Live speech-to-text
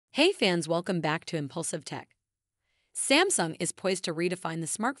Hey fans, welcome back to Impulsive Tech. Samsung is poised to redefine the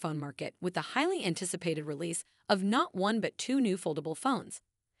smartphone market with the highly anticipated release of not one but two new foldable phones,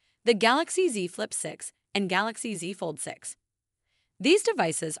 the Galaxy Z Flip 6 and Galaxy Z Fold 6. These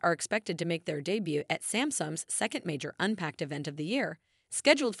devices are expected to make their debut at Samsung's second major Unpacked event of the year,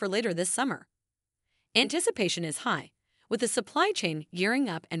 scheduled for later this summer. Anticipation is high, with the supply chain gearing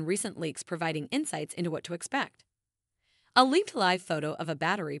up and recent leaks providing insights into what to expect. A leaked live photo of a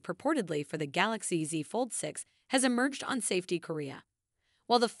battery purportedly for the Galaxy Z Fold 6 has emerged on Safety Korea.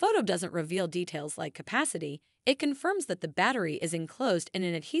 While the photo doesn't reveal details like capacity, it confirms that the battery is enclosed in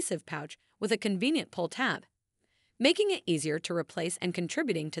an adhesive pouch with a convenient pull tab, making it easier to replace and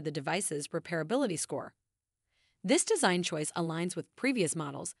contributing to the device's repairability score. This design choice aligns with previous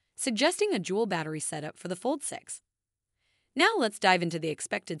models, suggesting a dual battery setup for the Fold 6. Now let's dive into the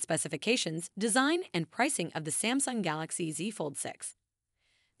expected specifications, design, and pricing of the Samsung Galaxy Z Fold 6.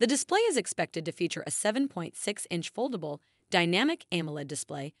 The display is expected to feature a 7.6-inch foldable, dynamic AMOLED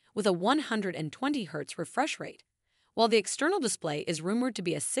display with a 120 Hz refresh rate, while the external display is rumored to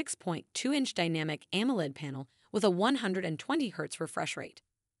be a 6.2-inch dynamic AMOLED panel with a 120 Hz refresh rate.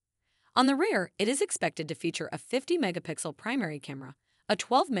 On the rear, it is expected to feature a 50-megapixel primary camera, a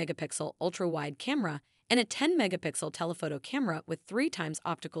 12-megapixel ultra-wide camera, and a 10-megapixel telephoto camera with 3 times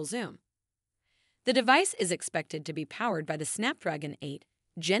optical zoom. The device is expected to be powered by the Snapdragon 8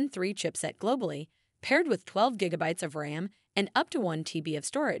 Gen 3 chipset globally, paired with 12 gigabytes of RAM and up to 1 TB of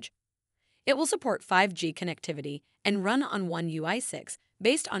storage. It will support 5G connectivity and run on One UI 6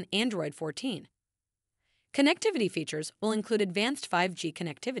 based on Android 14. Connectivity features will include advanced 5G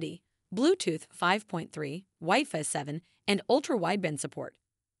connectivity, Bluetooth 5.3, Wi-Fi 7, and ultra-wideband support.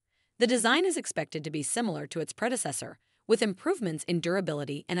 The design is expected to be similar to its predecessor, with improvements in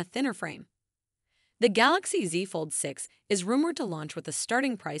durability and a thinner frame. The Galaxy Z Fold 6 is rumored to launch with a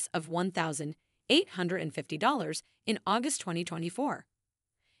starting price of $1,850 in August 2024.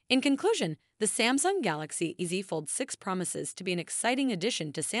 In conclusion, the Samsung Galaxy Z Fold 6 promises to be an exciting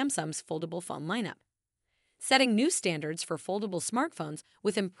addition to Samsung's foldable phone lineup, setting new standards for foldable smartphones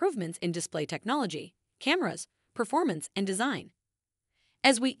with improvements in display technology, cameras, performance, and design.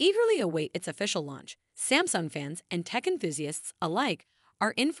 As we eagerly await its official launch, Samsung fans and tech enthusiasts alike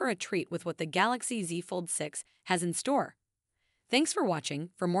are in for a treat with what the Galaxy Z Fold 6 has in store. Thanks for watching.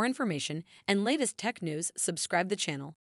 For more information and latest tech news, subscribe the channel.